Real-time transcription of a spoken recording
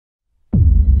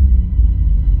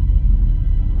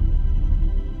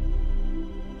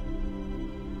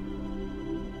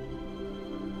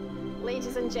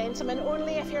ladies and gentlemen,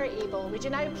 only if you're able. Would you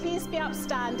now please be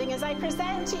upstanding as I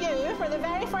present to you, for the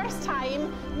very first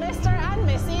time, Mr. and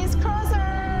Mrs. Crozer.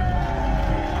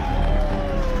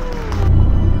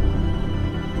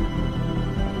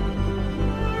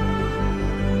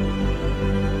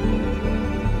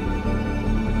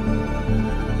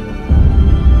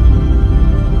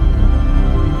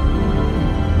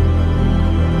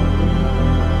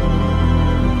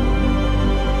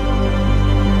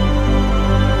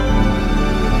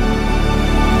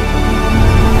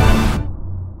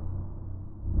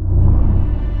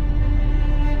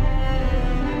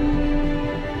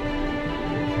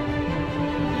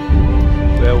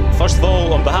 First of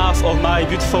all, on behalf of my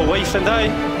beautiful wife and I,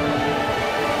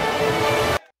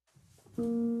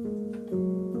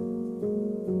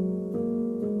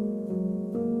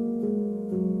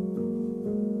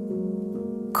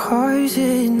 cars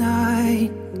at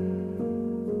night.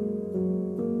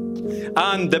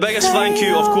 And the biggest thank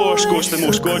you, of course, goes to the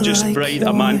most gorgeous bride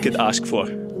a man could ask for.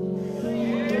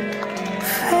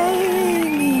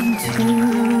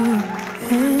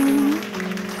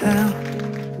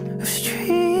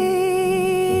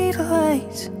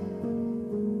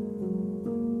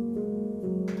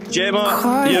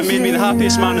 Jemma, you have made me the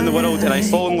happiest man in the world, and I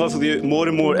fall in love with you more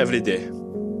and more every day.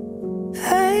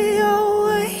 They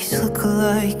always look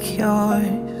like yours.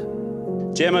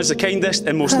 Jemma is the kindest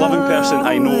and most loving person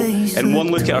I know, and one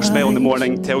look at her smile in the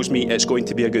morning tells me it's going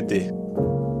to be a good day.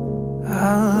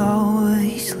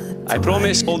 I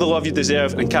promise all the love you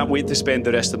deserve and can't wait to spend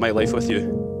the rest of my life with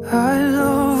you. Our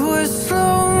love was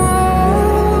slow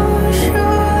motion.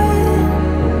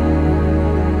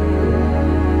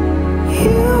 You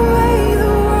made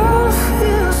the world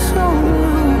feel so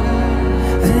new.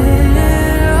 Then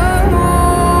in a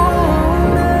moment,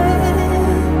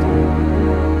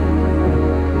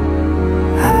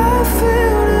 I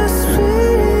feel the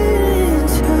split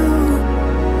into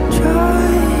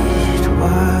just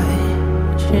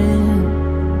watching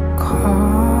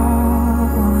cars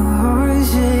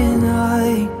at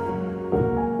night.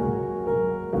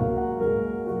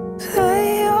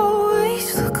 They always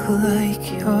look like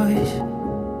yours.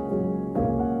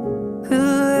 The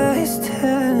last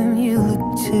time you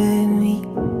looked at me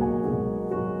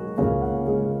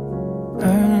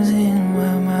burns in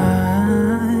my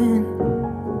mind.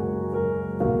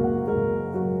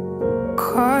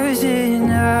 Cars at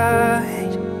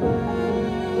night,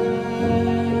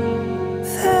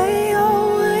 they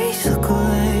always look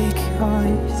like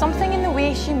yours. Something in the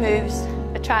way she moves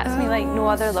attracts me like no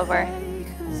other lover.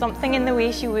 Something in the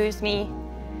way she woos me.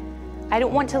 I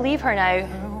don't want to leave her now.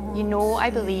 You know I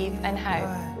believe in how.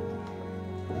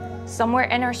 Somewhere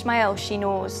in her smile she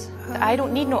knows that I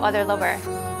don't need no other lover.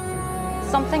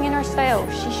 Something in her style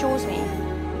she shows me.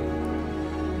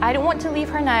 I don't want to leave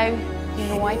her now. You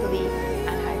know I believe.